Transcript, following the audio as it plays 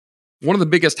One of the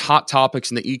biggest hot topics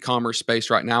in the e-commerce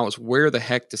space right now is where the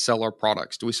heck to sell our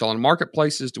products. Do we sell in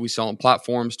marketplaces? Do we sell on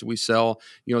platforms? Do we sell,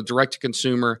 direct to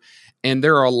consumer? And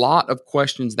there are a lot of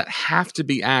questions that have to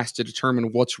be asked to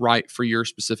determine what's right for your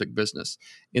specific business.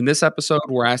 In this episode,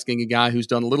 we're asking a guy who's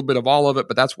done a little bit of all of it,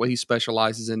 but that's what he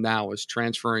specializes in now, is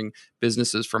transferring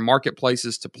businesses from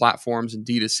marketplaces to platforms and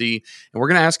D2C. And we're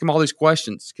going to ask him all these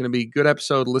questions. It's going to be a good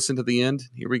episode. Listen to the end.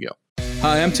 Here we go.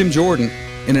 Hi, I'm Tim Jordan,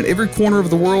 and in every corner of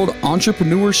the world,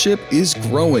 entrepreneurship is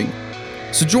growing.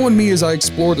 So join me as I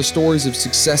explore the stories of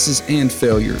successes and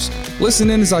failures.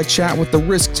 Listen in as I chat with the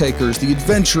risk takers, the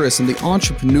adventurous, and the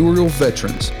entrepreneurial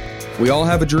veterans. We all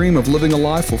have a dream of living a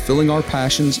life fulfilling our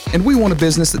passions, and we want a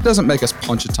business that doesn't make us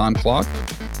punch a time clock,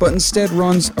 but instead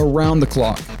runs around the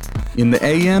clock, in the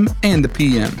AM and the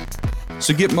PM.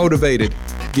 So get motivated,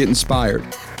 get inspired.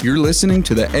 You're listening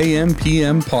to the AM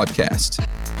PM podcast.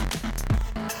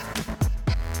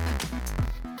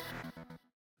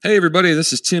 Hey everybody,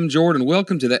 this is Tim Jordan.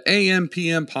 Welcome to the AM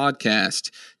PM podcast.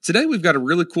 Today we've got a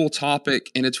really cool topic,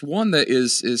 and it's one that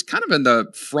is kind of in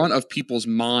the front of people's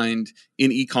mind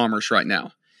in e-commerce right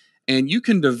now. And you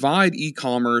can divide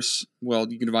e-commerce,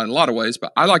 well, you can divide it in a lot of ways,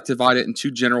 but I like to divide it in two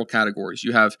general categories.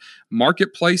 You have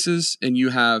marketplaces and you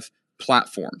have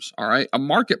platforms, all right? A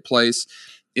marketplace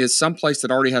is someplace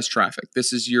that already has traffic.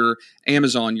 This is your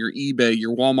Amazon, your eBay,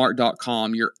 your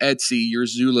Walmart.com, your Etsy, your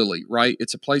Zulily, right?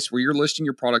 It's a place where you're listing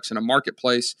your products in a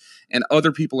marketplace and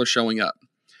other people are showing up.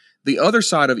 The other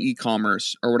side of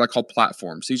e-commerce are what I call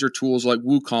platforms. These are tools like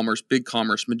WooCommerce,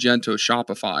 BigCommerce, Magento,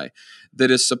 Shopify that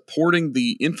is supporting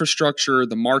the infrastructure,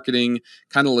 the marketing,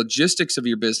 kind of logistics of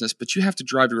your business, but you have to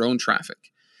drive your own traffic.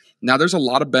 Now, there's a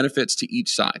lot of benefits to each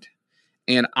side.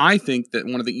 And I think that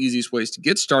one of the easiest ways to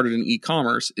get started in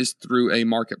e-commerce is through a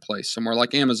marketplace, somewhere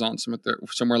like Amazon,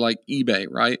 somewhere like eBay,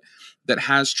 right, that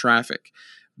has traffic.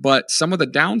 But some of the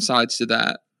downsides to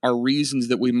that are reasons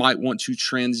that we might want to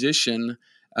transition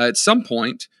at some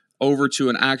point over to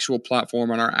an actual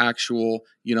platform on our actual,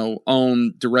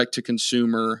 own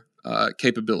direct-to-consumer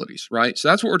capabilities, right? So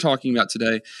that's what we're talking about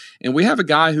today. And we have a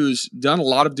guy who's done a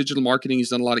lot of digital marketing.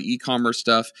 He's done a lot of e-commerce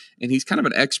stuff, and he's kind of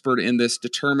an expert in this,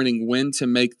 determining when to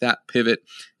make that pivot.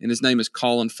 And his name is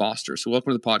Colin Foster. So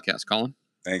welcome to the podcast, Colin.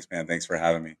 Thanks, man. Thanks for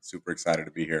having me. Super excited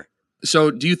to be here. So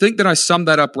do you think that I summed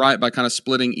that up right by kind of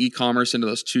splitting e-commerce into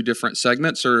those two different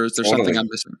segments, or is there something I'm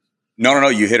missing? No.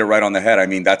 You hit it right on the head. I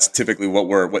mean, that's typically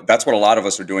that's what a lot of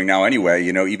us are doing now anyway.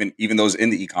 Even those in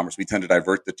the e-commerce, we tend to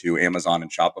divert the two, Amazon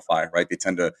and Shopify, right? They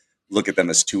tend to look at them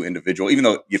as two individual, even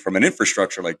though from an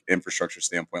infrastructure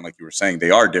standpoint, like you were saying, they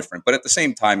are different. But at the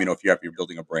same time, if you're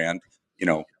building a brand,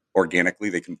 organically,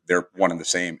 they're one and the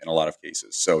same in a lot of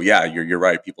cases. So yeah, you're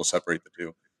right. People separate the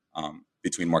two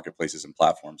between marketplaces and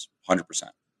platforms, 100%.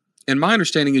 And my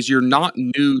understanding is you're not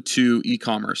new to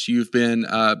e-commerce. You've been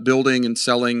building and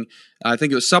selling, I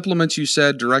think it was supplements, you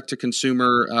said, direct to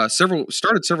consumer,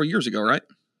 started several years ago, right?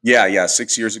 Yeah.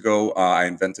 6 years ago, I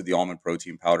invented the almond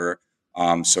protein powder.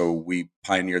 So we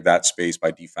pioneered that space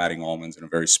by defatting almonds in a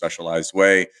very specialized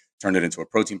way, turned it into a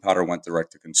protein powder, went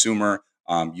direct to consumer,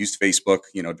 used Facebook,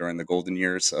 during the golden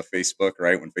years of Facebook,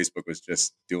 right? When Facebook was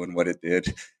just doing what it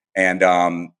did.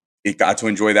 And it got to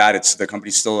enjoy that. The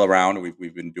company's still around.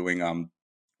 We've been doing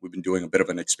a bit of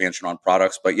an expansion on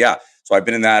products, but yeah. So I've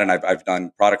been in that, and I've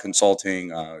done product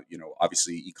consulting.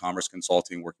 Obviously e-commerce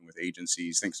consulting, working with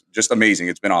agencies. Things just amazing.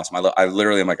 It's been awesome. I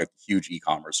literally am like a huge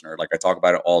e-commerce nerd. Like I talk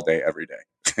about it all day, every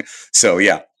day. So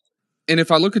yeah. And if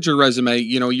I look at your resume,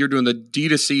 you're doing the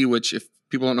D2C, which if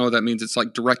people don't know what that means, it's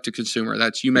like direct to consumer.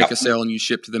 That's you make a sale and you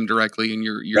ship to them directly, and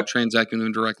you're transacting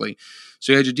them directly.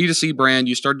 So you had your D2C brand,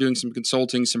 you started doing some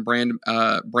consulting, some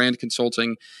brand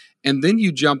consulting, and then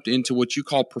you jumped into what you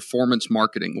call performance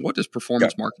marketing. What does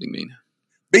performance marketing mean?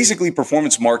 Basically,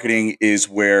 performance marketing is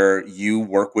where you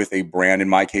work with a brand. In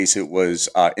my case, it was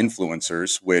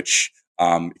influencers, which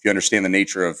if you understand the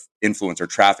nature of influencer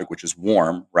traffic, which is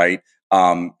warm, right?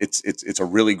 It's a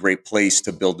really great place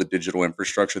to build the digital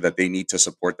infrastructure that they need to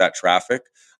support that traffic.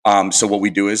 So what we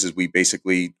do is we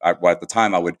basically, at the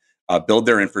time, I would build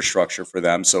their infrastructure for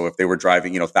them. So if they were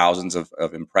driving, thousands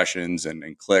of impressions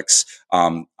and clicks,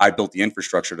 I built the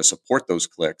infrastructure to support those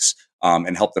clicks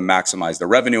and help them maximize their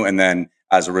revenue. And then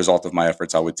as a result of my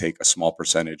efforts, I would take a small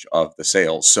percentage of the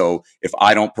sales. So if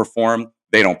I don't perform,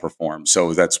 they don't perform.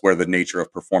 So that's where the nature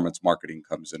of performance marketing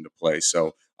comes into play.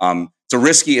 So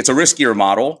it's a riskier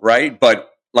model, right? But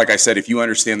like I said, if you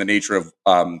understand the nature of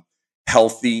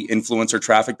healthy influencer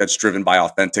traffic that's driven by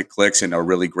authentic clicks and a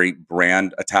really great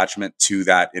brand attachment to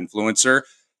that influencer,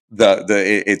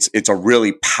 it's a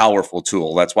really powerful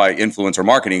tool. That's why influencer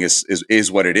marketing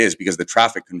is what it is, because the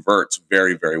traffic converts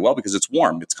very, very well because it's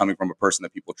warm. It's coming from a person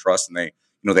that people trust and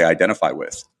they identify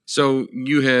with. So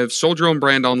you have sold your own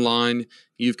brand online,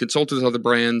 you've consulted with other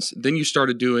brands, then you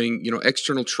started doing,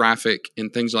 external traffic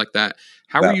and things like that.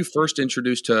 How were you first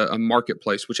introduced to a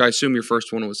marketplace, which I assume your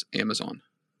first one was Amazon?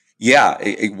 Yeah,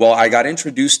 well, I got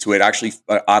introduced to it actually,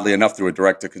 oddly enough, through a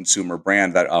direct-to-consumer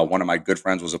brand that one of my good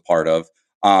friends was a part of.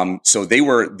 So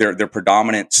their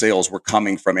predominant sales were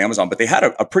coming from Amazon, but they had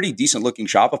a pretty decent-looking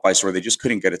Shopify store. They just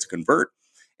couldn't get it to convert.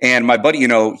 And my buddy, he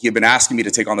had been asking me to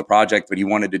take on the project, but he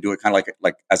wanted to do it kind of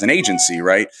like as an agency,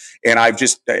 right? And I've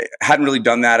just hadn't really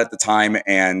done that at the time.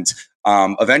 And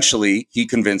eventually, he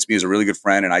convinced me. He's a really good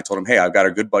friend, and I told him, "Hey, I've got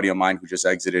a good buddy of mine who just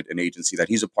exited an agency that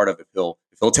he's a part of. If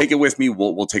he'll take it with me,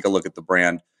 we'll take a look at the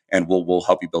brand and we'll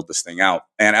help you build this thing out."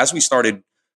 And as we started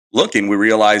looking, we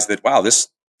realized that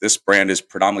this brand is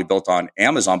predominantly built on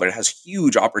Amazon, but it has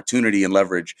huge opportunity and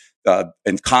leverage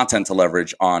and content to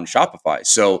leverage on Shopify.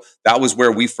 So that was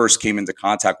where we first came into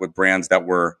contact with brands that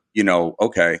were,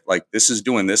 okay, like this is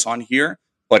doing this on here,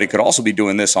 but it could also be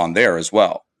doing this on there as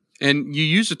well. And you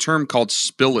use a term called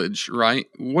spillage, right?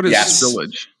 What is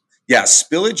spillage? Yeah,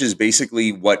 spillage is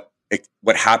basically what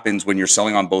happens when you're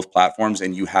selling on both platforms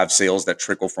and you have sales that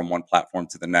trickle from one platform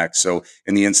to the next. So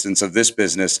in the instance of this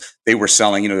business, they were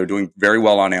selling, they're doing very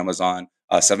well on Amazon,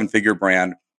 a 7-figure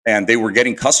brand, and they were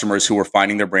getting customers who were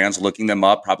finding their brands, looking them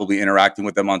up, probably interacting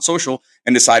with them on social,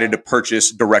 and decided to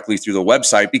purchase directly through the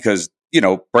website because,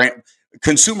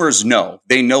 consumers know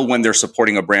when they're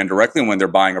supporting a brand directly and when they're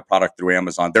buying a product through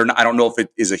Amazon. I don't know if it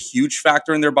is a huge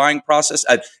factor in their buying process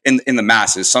in the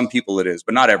masses. Some people it is,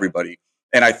 but not everybody.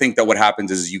 And I think that what happens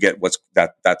is you get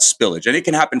that spillage, and it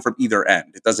can happen from either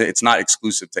end. It's not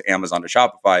exclusive to Amazon to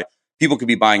Shopify. People could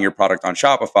be buying your product on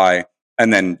Shopify,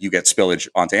 and then you get spillage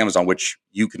onto Amazon, which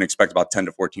you can expect about 10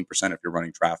 to 14% if you're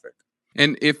running traffic.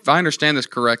 And if I understand this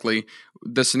correctly,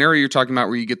 the scenario you're talking about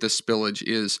where you get this spillage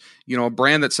is, a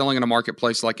brand that's selling in a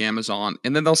marketplace like Amazon,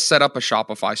 and then they'll set up a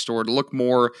Shopify store to look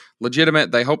more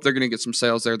legitimate. They hope they're going to get some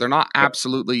sales there. They're not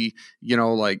absolutely,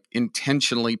 like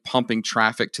intentionally pumping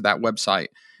traffic to that website.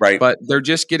 Right. But they're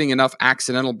just getting enough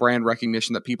accidental brand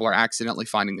recognition that people are accidentally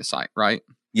finding the site, right?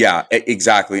 Yeah,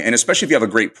 exactly. And especially if you have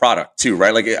a great product too,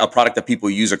 right? Like a product that people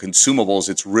use, or consumables,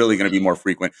 it's really going to be more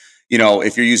frequent.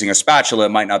 If you're using a spatula,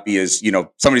 it might not be as,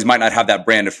 somebody's might not have that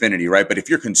brand affinity, right? But if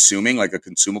you're consuming like a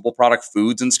consumable product,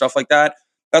 foods and stuff like that,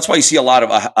 that's why you see a lot of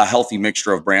a healthy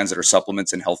mixture of brands that are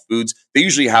supplements and health foods. They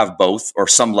usually have both or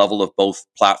some level of both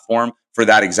platform for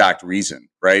that exact reason,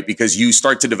 right? Because you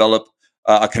start to develop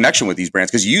a connection with these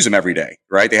brands because you use them every day,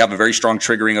 right? They have a very strong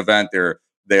triggering event.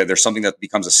 There's something that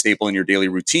becomes a staple in your daily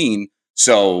routine.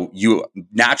 So you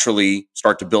naturally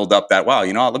start to build up that, wow,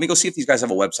 let me go see if these guys have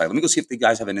a website. Let me go see if the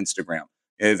guys have an Instagram.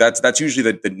 That's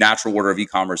usually the natural order of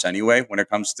e-commerce anyway, when it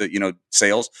comes to,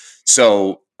 sales.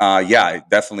 So it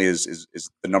definitely is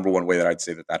the number one way that I'd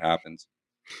say that happens.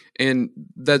 And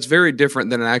that's very different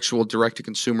than an actual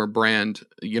direct-to-consumer brand,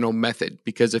 method.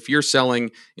 Because if you're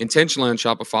selling intentionally on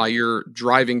Shopify, you're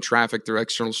driving traffic through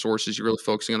external sources. You're really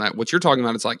focusing on that. What you're talking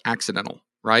about is like accidental,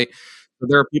 right? So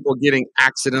there are people getting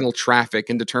accidental traffic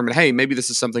and determine, hey, maybe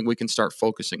this is something we can start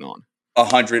focusing on.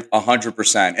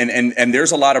 100%. And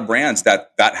there's a lot of brands that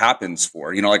happens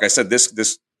for. Like I said,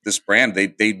 this brand,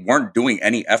 they weren't doing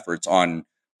any efforts on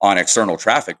external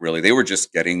traffic, really. They were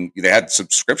just they had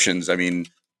subscriptions. I mean,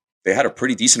 they had a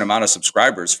pretty decent amount of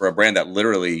subscribers for a brand that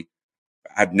literally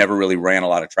had never really ran a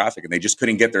lot of traffic, and they just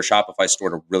couldn't get their Shopify store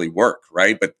to really work,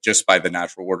 right? But just by the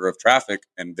natural order of traffic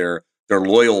and their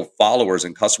loyal followers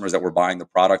and customers that were buying the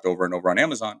product over and over on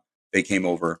Amazon, they came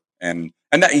over. And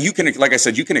that you can, like I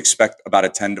said, you can expect about a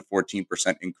 10 to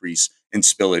 14% increase in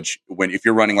spillage if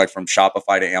you're running like from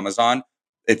Shopify to Amazon.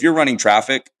 If you're running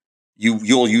traffic,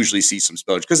 you'll usually see some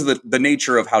spillage because of the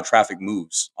nature of how traffic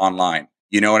moves online.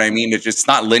 You know what I mean? It's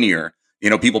not linear.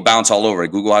 People bounce all over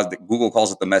it. Google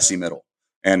calls it the messy middle.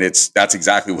 And that's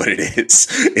exactly what it is.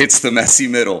 It's the messy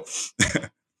middle.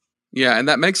 Yeah. And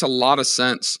that makes a lot of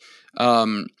sense.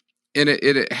 And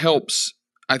it helps,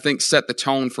 I think, set the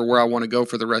tone for where I want to go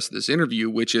for the rest of this interview,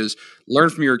 which is learn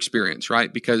from your experience,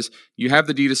 right? Because you have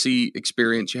the D2C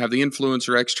experience, you have the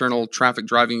influencer external traffic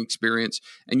driving experience,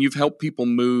 and you've helped people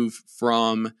move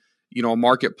from, a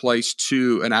marketplace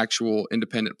to an actual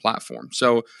independent platform.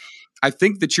 So I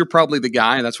think that you're probably the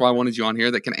guy, and that's why I wanted you on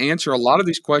here, that can answer a lot of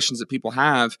these questions that people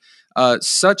have,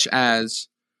 such as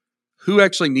who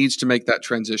actually needs to make that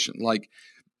transition? Like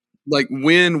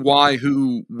when, why,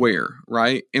 who, where,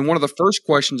 right? And one of the first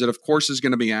questions that, of course, is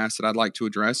going to be asked that I'd like to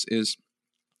address is,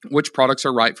 which products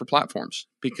are right for platforms,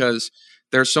 because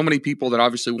there's so many people that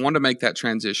obviously want to make that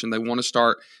transition. They want to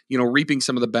start, reaping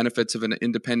some of the benefits of an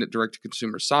independent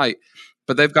direct-to-consumer site,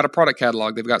 but they've got a product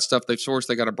catalog, they've got stuff they've sourced,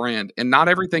 they got a brand, and not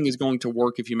everything is going to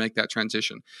work if you make that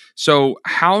transition. So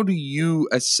how do you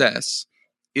assess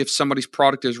if somebody's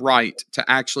product is right to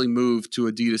actually move to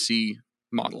a D2C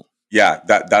model? Yeah,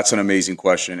 that's an amazing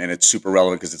question, and it's super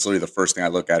relevant because it's literally the first thing I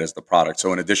look at is the product.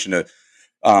 So in addition to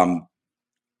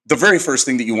the very first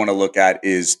thing that you want to look at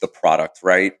is the product,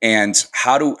 right? And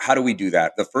how do we do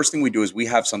that? The first thing we do is we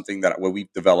have something that where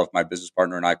we've developed, my business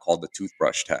partner and I, called the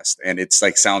toothbrush test. And it's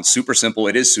like, sounds super simple.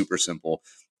 It is super simple.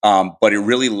 But it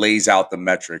really lays out the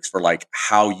metrics for like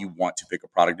how you want to pick a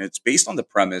product. And it's based on the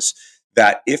premise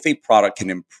that if a product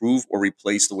can improve or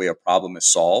replace the way a problem is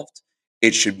solved,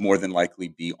 it should more than likely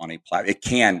be on a platform. It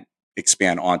can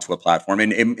expand onto a platform.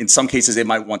 And in some cases, it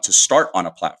might want to start on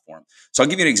a platform. So I'll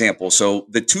give you an example. So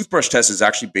the toothbrush test is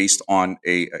actually based on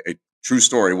a true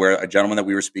story where a gentleman that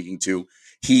we were speaking to,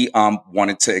 he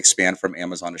wanted to expand from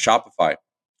Amazon to Shopify.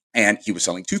 And he was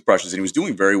selling toothbrushes and he was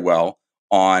doing very well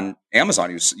on Amazon.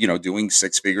 He was, doing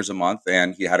 6 figures a month,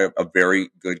 and he had a very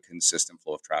good, consistent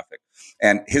flow of traffic.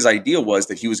 And his idea was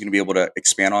that he was going to be able to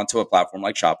expand onto a platform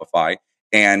like Shopify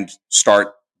and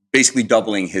start basically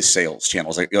doubling his sales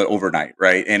channels overnight,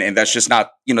 right? And that's just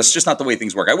not, it's just not the way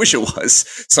things work. I wish it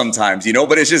was sometimes,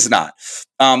 but it's just not.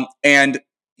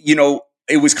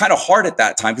 It was kind of hard at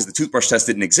that time because the toothbrush test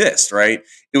didn't exist, right?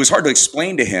 It was hard to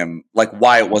explain to him like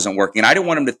why it wasn't working. And I didn't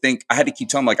want him to think, I had to keep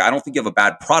telling him like, I don't think you have a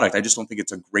bad product. I just don't think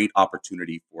it's a great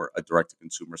opportunity for a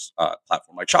direct-to-consumer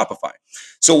platform like Shopify.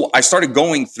 So I started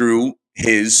going through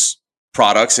his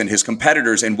products and his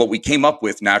competitors, and what we came up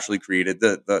with naturally created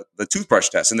the toothbrush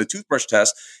test. And the toothbrush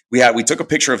test, we took a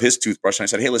picture of his toothbrush and I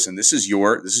said, hey, listen, this is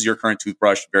your current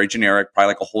toothbrush, very generic, probably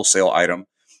like a wholesale item.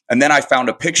 And then I found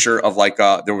a picture of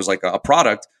there was like a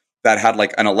product that had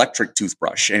like an electric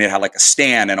toothbrush, and it had like a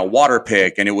stand and a water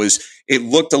pick, and it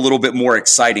looked a little bit more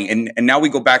exciting. And now we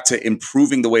go back to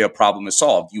improving the way a problem is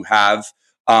solved. You have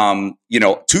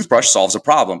toothbrush solves a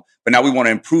problem, but now we want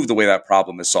to improve the way that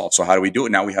problem is solved. So how do we do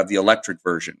it? Now we have the electric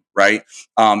version, right?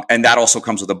 And that also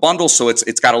comes with a bundle. So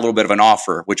it's got a little bit of an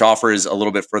offer, which offer is a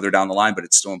little bit further down the line, but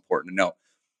it's still important to know.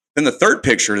 Then the third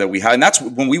picture that we had, and that's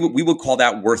when we would call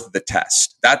that worth the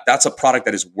test. That's a product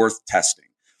that is worth testing.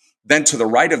 Then to the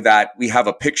right of that, we have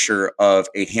a picture of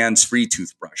a hands-free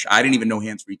toothbrush. I didn't even know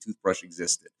hands-free toothbrush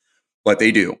existed, but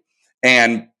they do.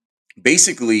 And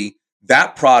basically,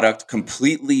 that product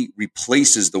completely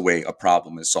replaces the way a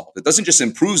problem is solved. It doesn't just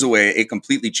improve the way, it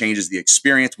completely changes the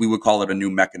experience. We would call it a new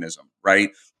mechanism,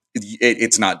 right?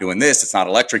 It's not doing this. It's not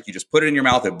electric. You just put it in your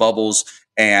mouth, it bubbles,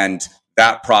 and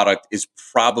that product is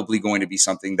probably going to be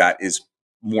something that is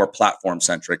more platform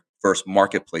centric versus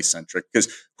marketplace centric,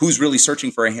 because who's really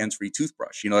searching for a hands-free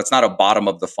toothbrush? That's not a bottom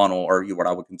of the funnel or what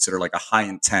I would consider like a high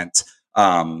intent,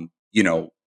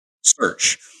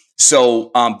 search.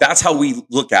 So that's how we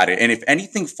look at it. And if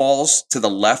anything falls to the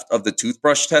left of the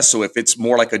toothbrush test, so if it's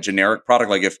more like a generic product,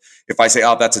 like if I say,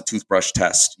 oh, that's a toothbrush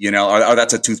test, or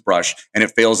that's a toothbrush, and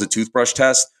it fails the toothbrush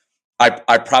test,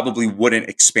 I probably wouldn't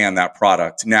expand that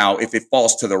product. Now, if it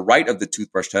falls to the right of the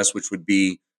toothbrush test, which would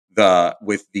be the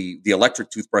electric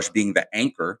toothbrush being the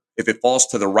anchor, if it falls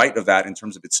to the right of that in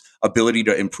terms of its ability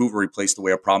to improve or replace the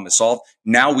way a problem is solved,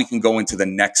 now we can go into the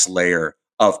next layer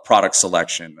of product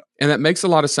selection. And that makes a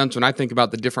lot of sense when I think about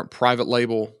the different private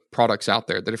label products out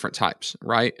there, the different types,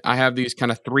 right? I have these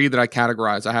kind of 3 that I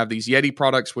categorize. I have these Yeti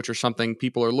products, which are something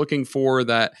people are looking for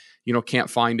that, can't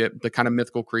find it, the kind of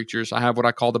mythical creatures. I have what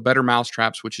I call the Better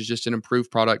Mousetraps, which is just an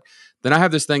improved product. Then I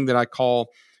have this thing that I call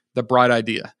the bright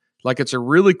idea. Like, it's a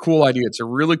really cool idea. It's a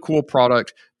really cool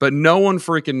product, but no one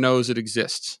freaking knows it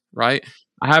exists, right?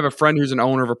 I have a friend who's an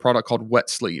owner of a product called Wet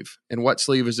Sleeve, and Wet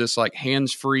Sleeve is this like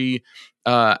hands-free,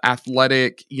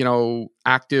 athletic,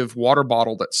 active water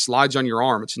bottle that slides on your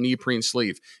arm. It's a neoprene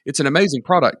sleeve. It's an amazing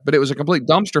product, but it was a complete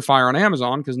dumpster fire on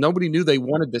Amazon because nobody knew they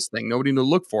wanted this thing. Nobody knew to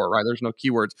look for it, right? There's no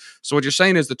keywords. So what you're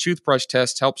saying is the toothbrush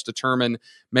test helps determine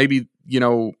maybe,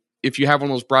 if you have one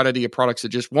of those bright idea products that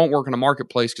just won't work in a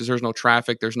marketplace because there's no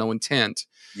traffic, there's no intent.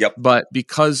 Yep. But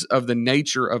because of the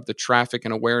nature of the traffic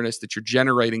and awareness that you're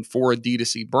generating for a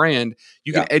D2C brand,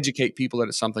 you can educate people that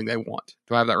it's something they want.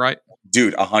 Do I have that right?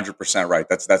 Dude, 100% right.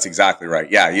 That's exactly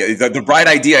right. Yeah. The bright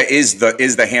idea is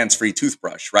the hands-free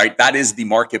toothbrush, right? That is the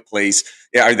marketplace.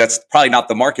 Yeah, that's probably not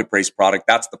the marketplace product.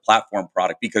 That's the platform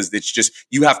product, because it's just,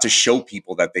 you have to show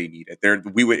people that they need it.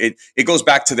 It goes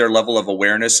back to their level of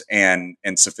awareness and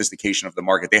sophistication sophistication of the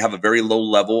market. They have a very low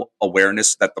level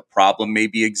awareness that the problem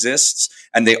maybe exists.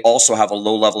 And they also have a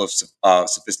low level of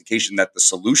sophistication that the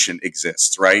solution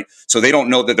exists, right? So they don't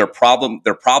know that they're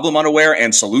problem unaware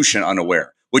and solution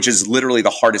unaware, which is literally the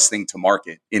hardest thing to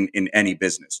market in any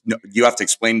business. No, you have to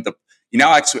explain you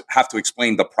now have to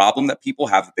explain the problem that people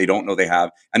have that they don't know they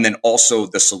have, and then also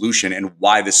the solution and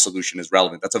why this solution is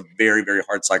relevant. That's a very, very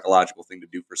hard psychological thing to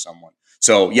do for someone.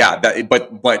 So yeah,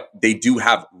 but they do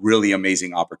have really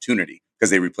amazing opportunity because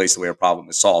they replace the way a problem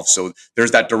is solved. So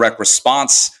there's that direct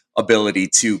response ability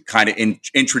to kind of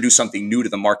introduce something new to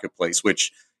the marketplace,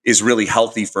 which is really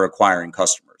healthy for acquiring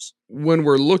customers. When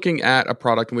we're looking at a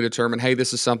product and we determine, hey,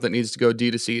 this is something that needs to go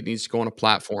D2C, it needs to go on a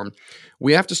platform,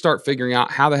 we have to start figuring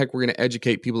out how the heck we're going to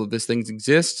educate people that this thing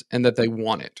exists and that they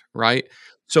want it, right?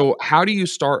 So how do you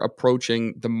start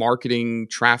approaching the marketing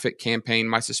traffic campaign?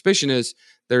 My suspicion is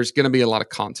there's going to be a lot of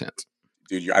content.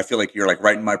 Dude, I feel like you're like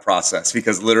right in my process,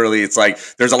 because literally it's like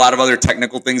there's a lot of other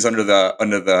technical things under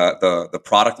the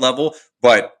product level,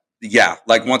 but yeah,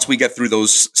 like once we get through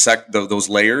those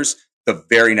layers, the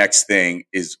very next thing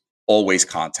is always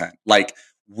content. Like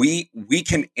we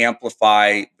can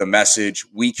amplify the message.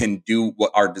 We can do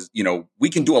we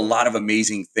can do a lot of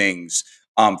amazing things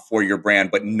for your brand,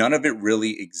 but none of it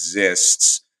really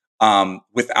exists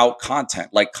without content.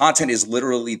 Like content is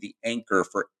literally the anchor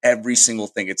for every single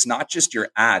thing. It's not just your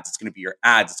ads. It's going to be your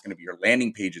ads. It's going to be your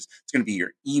landing pages. It's going to be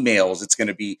your emails. It's going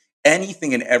to be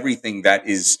anything and everything that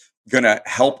is going to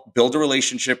help build a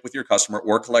relationship with your customer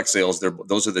or collect sales.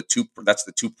 Those are the two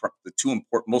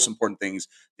most important things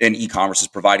in e-commerce, is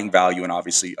providing value and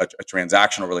obviously a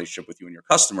transactional relationship with you and your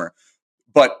customer.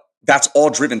 But that's all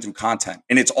driven through content,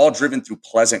 and it's all driven through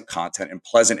pleasant content and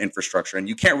pleasant infrastructure. And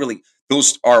you can't really,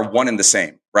 those are one and the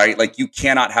same, right? Like you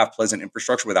cannot have pleasant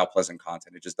infrastructure without pleasant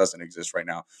content. It just doesn't exist right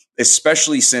now,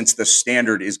 especially since the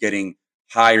standard is getting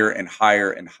higher and higher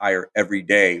and higher every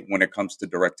day when it comes to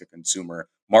direct to consumer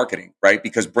marketing, right?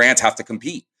 Because brands have to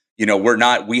compete. We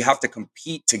have to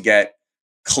compete to get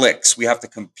clicks. We have to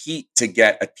compete to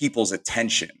get people's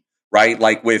attention, right?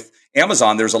 Like with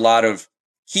Amazon, there's a lot of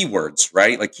keywords,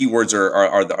 right? Like keywords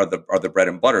are the bread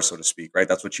and butter, so to speak, right?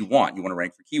 That's what you want. You want to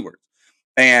rank for keywords.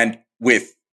 And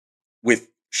with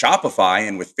Shopify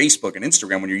and with Facebook and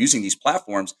Instagram, when you're using these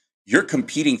platforms, you're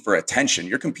competing for attention.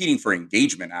 You're competing for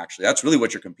engagement, actually. That's really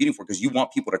what you're competing for, because you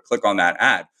want people to click on that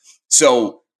ad.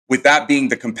 So with that being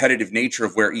the competitive nature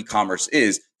of where e-commerce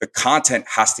is, the content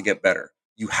has to get better.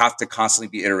 You have to constantly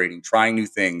be iterating, trying new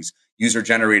things,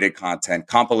 user-generated content,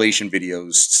 compilation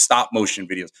videos, stop motion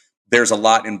videos. There's a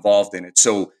lot involved in it.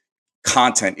 So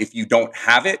content, if you don't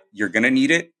have it, you're going to need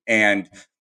it. And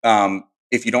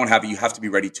if you don't have it, you have to be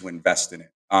ready to invest in it.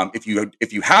 If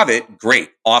you have it, great,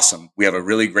 awesome. We have a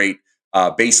really great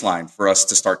baseline for us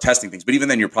to start testing things. But even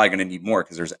then, you're probably going to need more,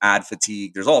 because there's ad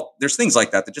fatigue. There's things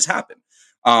like that just happen.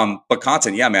 But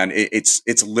content, yeah, man,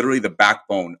 it's literally the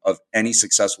backbone of any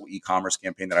successful e-commerce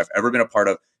campaign that I've ever been a part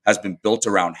of, has been built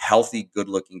around healthy,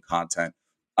 good-looking content.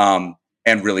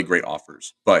 And really great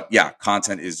offers. But yeah,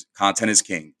 content is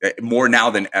king, more now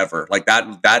than ever. Like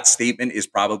that statement is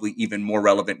probably even more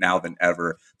relevant now than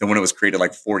ever than when it was created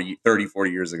like 40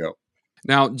 years ago.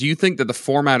 Now, do you think that the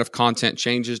format of content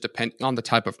changes depending on the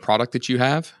type of product that you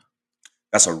have?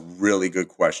 That's a really good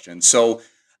question. So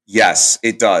yes,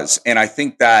 it does. And I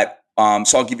think that,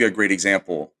 so I'll give you a great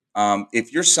example.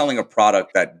 If you're selling a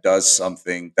product that does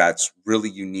something that's really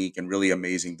unique and really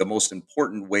amazing, the most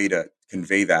important way to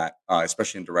convey that,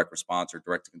 especially in direct response or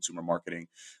direct to consumer marketing,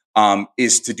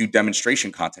 is to do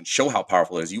demonstration content. Show how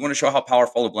powerful it is. You want to show how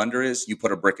powerful a blender is? You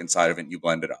put a brick inside of it and you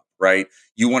blend it up, right?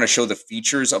 You want to show the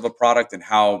features of a product and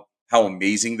how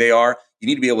amazing they are. You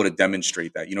need to be able to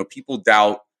demonstrate that. People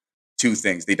doubt two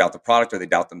things: they doubt the product or they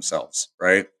doubt themselves,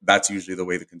 right? That's usually the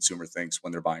way the consumer thinks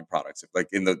when they're buying products. Like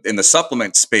in the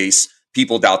supplement space,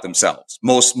 people doubt themselves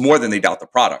more than they doubt the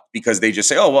product, because they just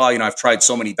say, oh, well, I've tried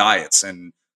so many diets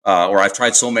and or I've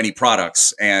tried so many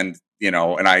products and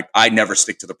and I never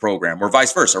stick to the program, or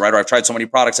vice versa, right? Or I've tried so many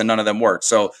products and none of them work.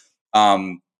 So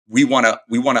we want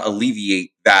to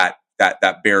alleviate that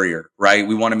barrier, right?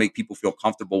 We want to make people feel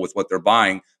comfortable with what they're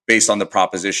buying based on the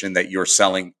proposition that you're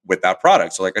selling with that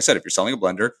product. So like I said, if you're selling a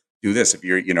blender, do this. If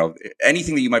you're,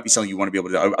 anything that you might be selling, you want to be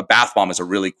able to, a bath bomb is a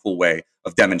really cool way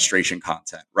of demonstration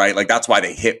content, right? Like that's why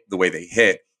they hit the way they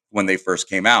hit when they first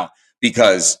came out,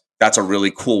 because that's a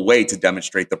really cool way to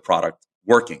demonstrate the product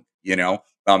working,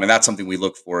 and that's something we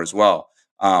look for as well.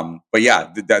 But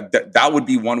yeah, that would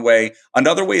be one way.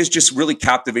 Another way is just really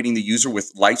captivating the user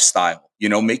with lifestyle,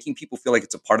 making people feel like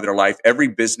it's a part of their life. Every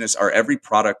business or every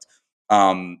product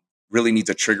really needs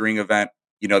a triggering event,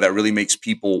 that really makes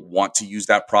people want to use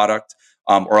that product.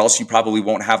 or else you probably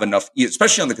won't have enough,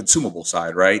 especially on the consumable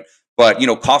side, right? But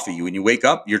coffee. When you wake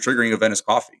up, your triggering event is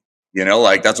coffee.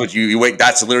 Like that's what you wake.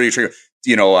 That's literally a trigger.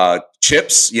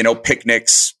 Chips.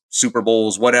 Picnics, Super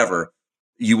Bowls, whatever.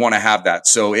 You want to have that.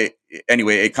 So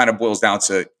anyway, it kind of boils down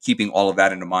to keeping all of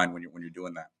that into mind when you're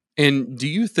doing that. And do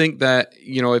you think that,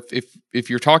 if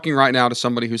you're talking right now to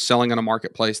somebody who's selling on a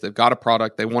marketplace, they've got a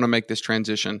product, they want to make this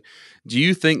transition, do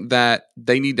you think that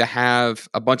they need to have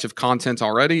a bunch of content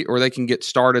already, or they can get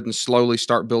started and slowly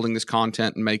start building this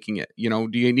content and making it? Do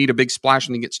you need a big splash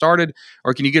when you get started,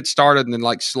 or can you get started and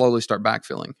then slowly start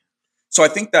backfilling? So I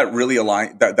think that really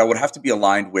that would have to be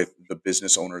aligned with the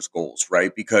business owner's goals,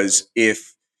 right? Because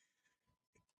if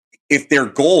their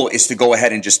goal is to go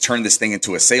ahead and just turn this thing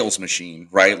into a sales machine,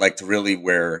 right? Like to really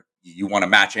where you want to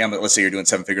match Amazon. Let's say you're doing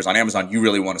 7 figures on Amazon. You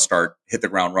really want to hit the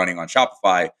ground running on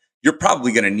Shopify. You're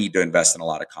probably going to need to invest in a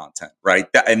lot of content, right?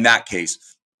 In that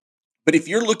case. But if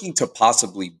you're looking to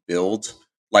possibly build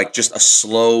just a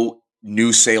slow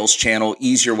new sales channel,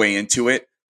 ease your way into it,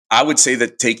 I would say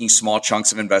that taking small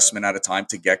chunks of investment at a time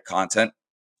to get content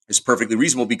is perfectly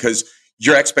reasonable, because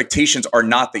your expectations are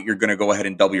not that you're going to go ahead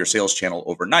and double your sales channel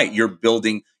overnight. You're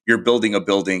building a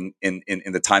building in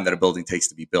the time that a building takes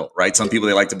to be built, right? Some people,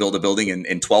 they like to build a building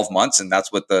in 12 months, and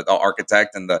that's what the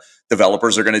architect and the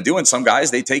developers are going to do. And some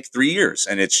guys, they take 3 years,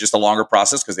 and it's just a longer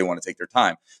process because they want to take their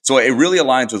time. So it really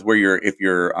aligns with where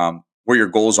your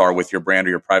goals are with your brand or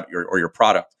your private or your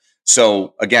product.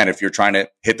 So again, if you're trying to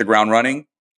hit the ground running,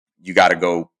 you got to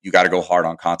go hard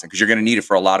on content, because you're going to need it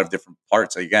for a lot of different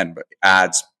parts. Again, but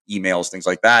ads, emails, things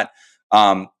like that.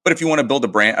 But if you want to build a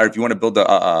brand, or if you want to build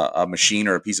a machine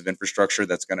or a piece of infrastructure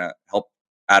that's going to help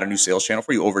add a new sales channel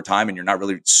for you over time, and you're not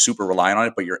really super reliant on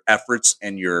it, but your efforts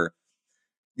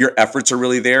are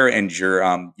really there, and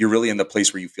you're really in the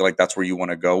place where you feel like that's where you want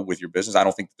to go with your business, I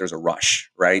don't think there's a rush,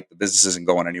 right? The business isn't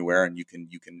going anywhere, and you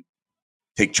can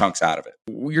take chunks out of it.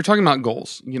 You're talking about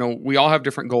goals. We all have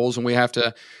different goals, and we have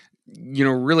to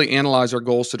really analyze our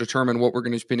goals to determine what we're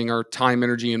going to be spending our time,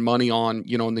 energy, and money on,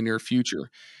 in the near future.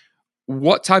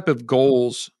 What type of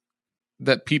goals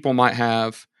that people might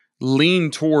have lean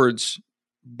towards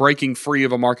breaking free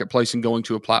of a marketplace and going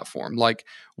to a platform? Like,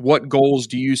 what goals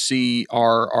do you see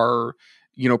are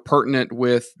pertinent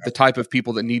with the type of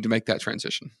people that need to make that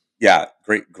transition? Yeah,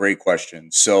 great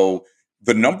question. So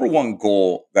the number one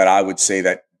goal that I would say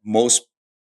that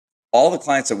all the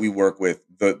clients that we work with,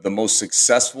 the most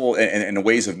successful and the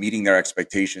ways of meeting their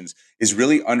expectations is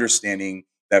really understanding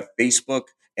that Facebook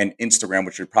and Instagram,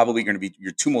 which are probably going to be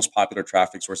your two most popular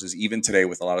traffic sources, even today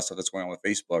with a lot of stuff that's going on with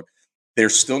Facebook, they're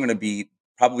still going to be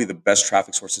probably the best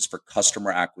traffic sources for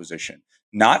customer acquisition,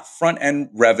 not front end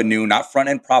revenue, not front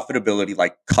end profitability,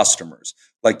 like customers.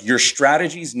 Like your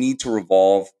strategies need to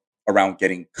revolve around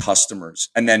getting customers,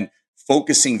 and then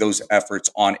focusing those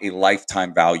efforts on a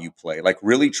lifetime value play, like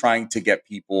really trying to get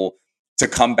people to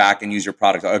come back and use your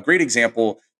product. A great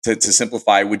example to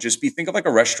simplify would just be, think of like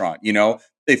a restaurant.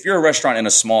 If you're a restaurant in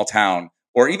a small town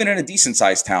or even in a decent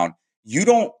sized town,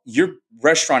 your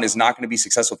restaurant is not going to be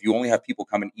successful if you only have people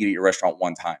come and eat at your restaurant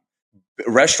one time.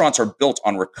 Restaurants are built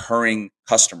on recurring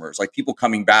customers, like people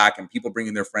coming back and people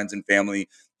bringing their friends and family.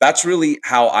 That's really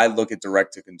how I look at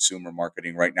direct to consumer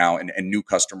marketing right now, and new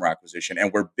customer acquisition.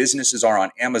 And where businesses are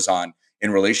on Amazon in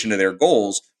relation to their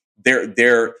goals,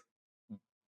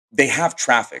 they have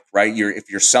traffic, right?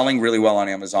 If you're selling really well on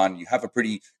Amazon, you have a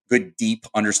pretty good, deep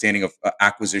understanding of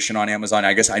acquisition on Amazon.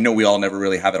 I guess I know we all never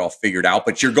really have it all figured out,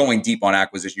 but you're going deep on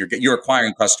acquisition. You're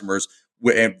acquiring customers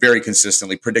very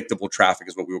consistently. Predictable traffic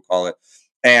is what we would call it.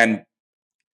 And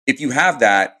if you have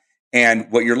that, and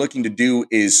what you're looking to do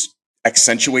is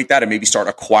accentuate that and maybe start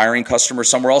acquiring customers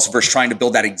somewhere else versus trying to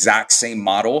build that exact same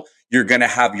model, you're going to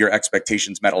have your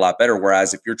expectations met a lot better.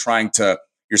 Whereas if you're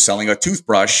selling a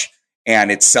toothbrush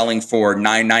and it's selling for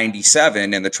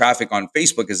 $9.97 and the traffic on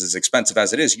Facebook is as expensive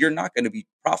as it is, you're not going to be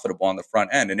profitable on the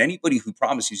front end. And anybody who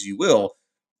promises you will,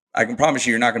 I can promise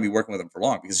you're not going to be working with them for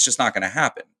long, because it's just not going to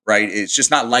happen, right? It's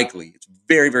just not likely. It's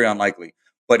very, very unlikely.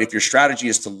 But if your strategy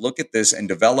is to look at this and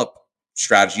develop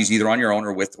strategies either on your own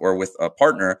or with a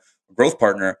partner, a growth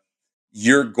partner,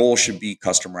 your goal should be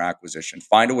customer acquisition.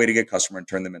 Find a way to get customer and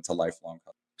turn them into lifelong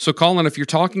customers. So Colin, if you're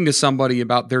talking to somebody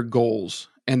about their goals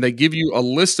and they give you a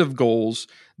list of goals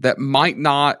that might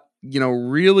not,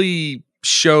 really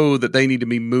show that they need to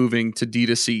be moving to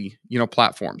D2C,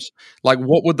 platforms, like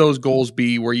what would those goals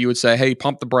be where you would say, hey,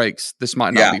 pump the brakes, this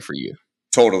might not be for you?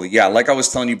 Totally. Yeah. Like I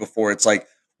was telling you before, it's like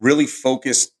really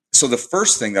focused. So the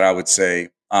first thing that I would say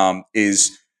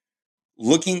is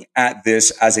looking at this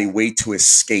as a way to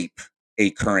escape a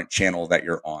current channel that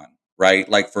you're on, right?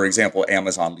 Like for example,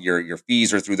 Amazon, your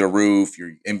fees are through the roof,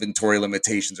 your inventory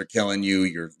limitations are killing you,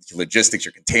 your logistics,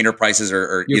 your container prices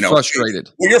are You're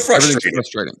frustrated. well, you're Everything's frustrated.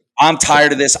 frustrating. I'm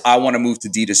tired of this. I want to move to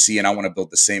D2C and I want to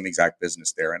build the same exact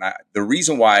business there. And the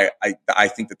reason why I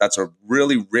think that that's a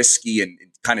really risky and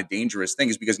kind of dangerous thing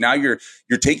is because now you're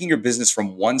taking your business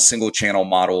from one single channel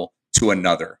model to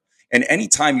another. And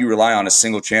anytime you rely on a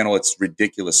single channel, it's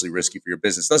ridiculously risky for your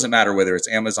business. Doesn't matter whether it's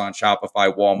Amazon,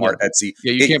 Shopify, Walmart, Yeah. Etsy.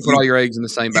 Yeah, you can't put all your eggs in the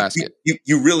same basket.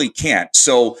 You really can't.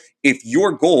 So if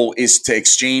your goal is to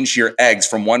exchange your eggs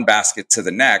from one basket to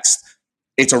the next,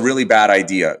 it's a really bad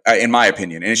idea, in my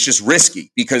opinion. And it's just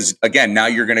risky because, again, now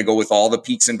you're going to go with all the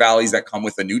peaks and valleys that come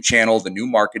with a new channel, the new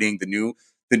marketing,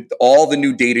 all the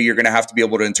new data you're going to have to be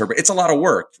able to interpret. It's a lot of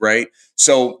work, right?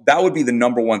 So that would be the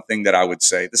number one thing that I would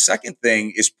say. The second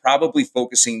thing is probably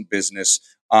focusing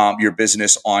your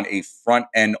business on a front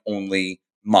end only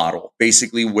model,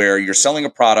 basically where you're selling a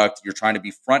product, you're trying to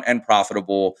be front end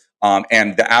profitable,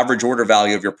 and the average order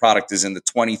value of your product is in the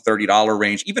 $20, $30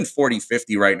 range, even 40,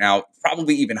 50 right now,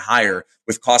 probably even higher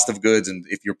with cost of goods. And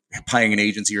if you're buying an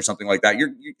agency or something like that,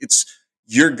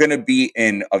 you're going to be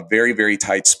in a very, very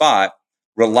tight spot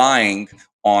relying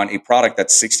on a product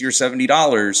that's $60 or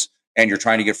 $70 and you're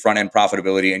trying to get front end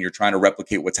profitability and you're trying to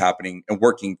replicate what's happening and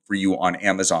working for you on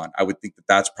Amazon. I would think that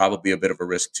that's probably a bit of a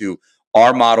risk too.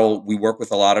 Our model, we work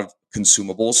with a lot of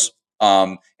consumables.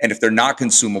 And if they're not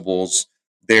consumables,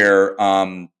 they're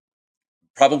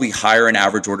probably higher in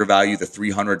average order value, the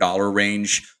 $300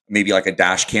 range, maybe like a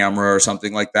dash camera or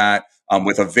something like that,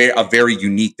 with a very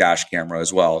unique dash camera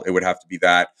as well. It would have to be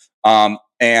that.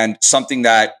 And something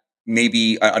that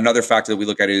maybe another factor that we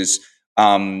look at is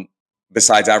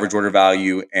besides average order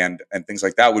value and things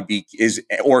like that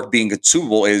or being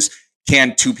consumable is,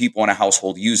 can two people in a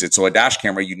household use it? So a dash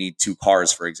camera, you need two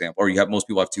cars, for example, or most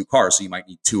people have two cars, so you might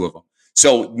need two of them.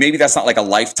 So maybe that's not like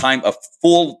a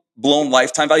full blown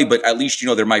lifetime value, but at least,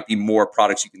 there might be more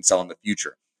products you can sell in the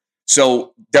future.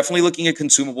 So definitely looking at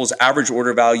consumables, average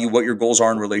order value, what your goals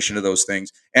are in relation to those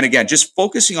things. And again, just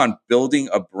focusing on building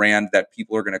a brand that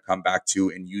people are going to come back to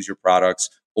and use your products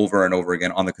over and over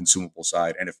again on the consumable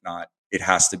side. And if not, it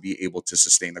has to be able to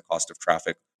sustain the cost of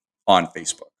traffic on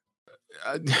Facebook.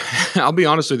 I'll be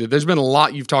honest with you. There's been a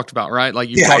lot you've talked about, right? Like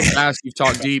you've talked fast, you've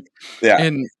talked deep. Yeah.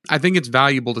 And I think it's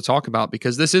valuable to talk about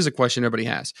because this is a question everybody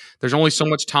has. There's only so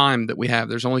much time that we have.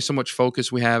 There's only so much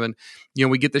focus we have. And,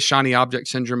 we get this shiny object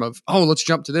syndrome of, oh, let's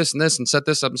jump to this and this and set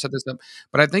this up and set this up.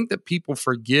 But I think that people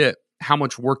forget how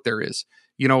much work there is.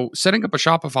 Setting up a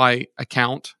Shopify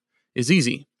account is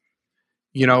easy.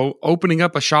 Opening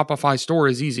up a Shopify store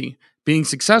is easy. Being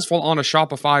successful on a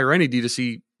Shopify or any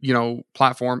D2C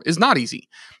platform is not easy.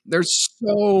 There's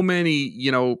so many,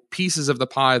 pieces of the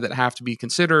pie that have to be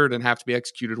considered and have to be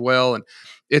executed well. And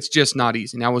it's just not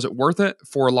easy. Now, was it worth it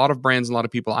for a lot of brands and a lot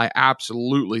of people? I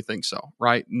absolutely think so,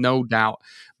 right? No doubt.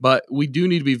 But we do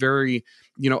need to be very,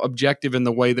 objective in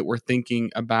the way that we're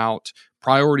thinking about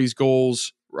priorities,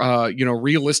 goals,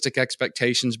 realistic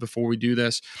expectations before we do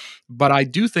this. But I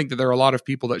do think that there are a lot of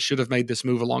people that should have made this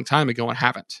move a long time ago and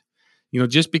haven't.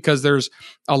 Just because there's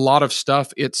a lot of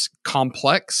stuff, it's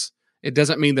complex, it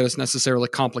doesn't mean that it's necessarily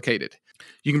complicated.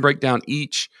 You can break down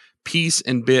each piece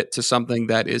and bit to something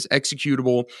that is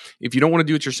executable. If you don't want to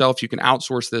do it yourself, you can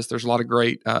outsource this. There's a lot of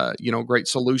great, great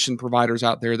solution providers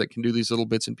out there that can do these little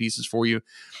bits and pieces for you.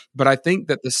 But I think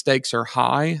that the stakes are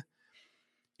high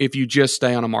if you just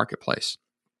stay on a marketplace.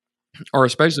 Or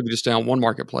especially if you just stay on one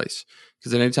marketplace,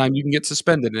 because at any time you can get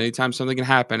suspended, and anytime something can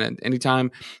happen, and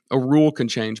anytime a rule can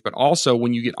change. But also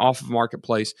when you get off of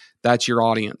marketplace, that's your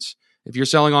audience. If you're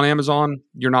selling on Amazon,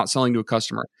 you're not selling to a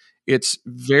customer. It's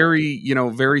very,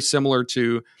 very similar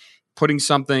to putting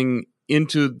something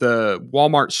into the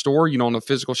Walmart store, on the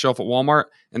physical shelf at Walmart,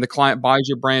 and the client buys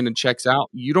your brand and checks out.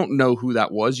 You don't know who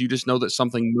that was. You just know that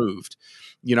something moved,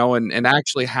 and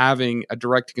actually having a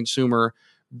direct to consumer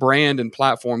brand and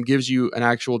platform gives you an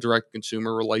actual direct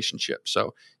consumer relationship.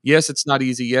 So yes, it's not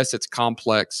easy. Yes, it's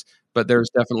complex, but there's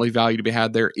definitely value to be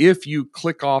had there if you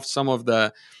click off some of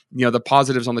the, the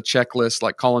positives on the checklist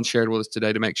like Colin shared with us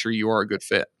today to make sure you are a good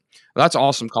fit. Well, that's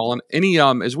awesome, Colin. Any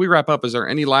as we wrap up, is there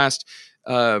any last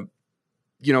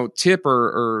tip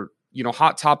or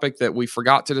hot topic that we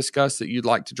forgot to discuss that you'd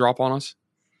like to drop on us?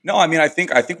 No, I mean, I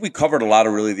think we covered a lot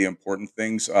of really the important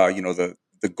things.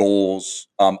 The goals.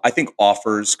 I think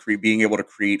offers, being able to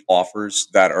create offers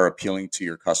that are appealing to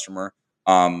your customer.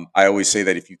 I always say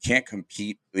that if you can't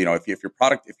compete,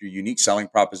 if your unique selling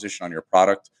proposition on your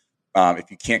product,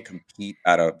 if you can't compete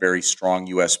at a very strong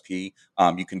USP,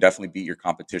 you can definitely beat your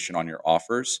competition on your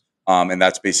offers. And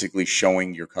that's basically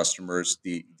showing your customers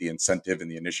the incentive and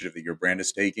the initiative that your brand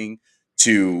is taking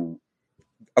to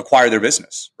acquire their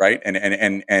business, right?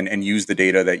 And use the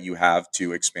data that you have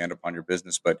to expand upon your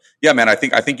business. But yeah, man, I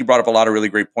think you brought up a lot of really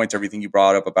great points. Everything you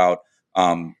brought up about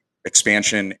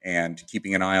expansion and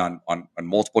keeping an eye on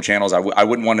multiple channels. I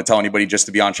wouldn't want to tell anybody just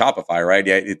to be on Shopify, right?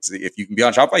 Yeah, it's if you can be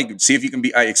on Shopify, you can see if you can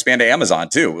be expand to Amazon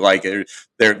too. Like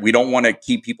there, we don't want to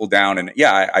keep people down. And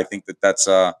yeah, I think that's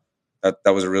that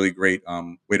was a really great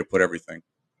way to put everything.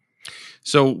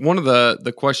 So one of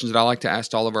the questions that I like to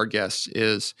ask to all of our guests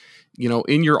is,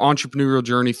 in your entrepreneurial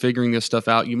journey, figuring this stuff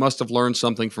out, you must have learned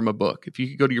something from a book. If you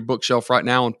could go to your bookshelf right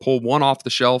now and pull one off the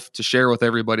shelf to share with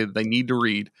everybody that they need to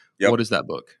read, What is that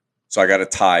book? So I got a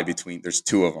tie between, there's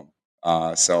two of them.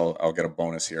 So I'll get a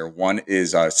bonus here. One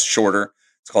is shorter.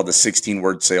 It's called the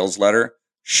 16-Word Sales Letter.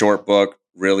 Short book,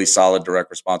 really solid direct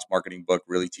response marketing book,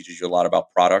 really teaches you a lot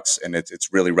about products. And it's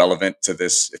really relevant to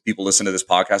this. If people listen to this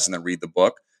podcast and then read the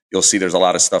book, you'll see there's a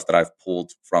lot of stuff that I've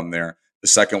pulled from there. The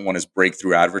second one is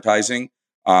Breakthrough Advertising.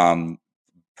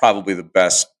 Probably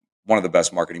one of the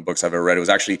best marketing books I've ever read. It was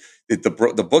actually,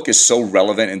 the book is so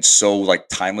relevant and so like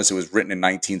timeless. It was written in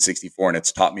 1964 and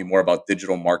it's taught me more about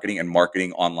digital marketing and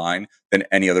marketing online than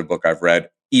any other book I've read,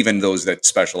 even those that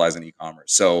specialize in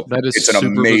e-commerce. So it's an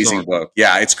amazing book.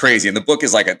 Yeah, it's crazy. And the book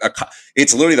is like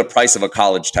it's literally the price of a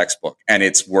college textbook and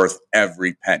it's worth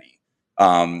every penny.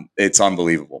 It's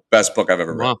unbelievable. Best book I've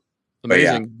ever read.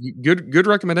 Amazing. Yeah. Good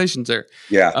recommendations there.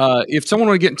 Yeah. If someone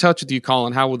want to get in touch with you,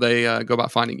 Colin, how would they go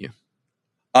about finding you?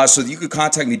 So you could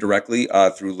contact me directly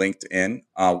through LinkedIn.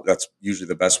 That's usually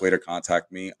the best way to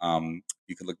contact me.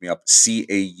 You can look me up,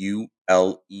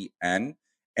 Caulen,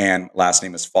 and last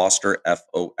name is Foster,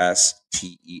 Foster.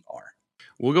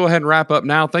 We'll go ahead and wrap up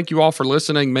now. Thank you all for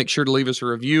listening. Make sure to leave us a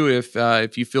review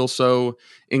if you feel so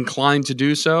inclined to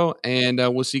do so, and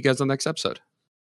we'll see you guys on the next episode.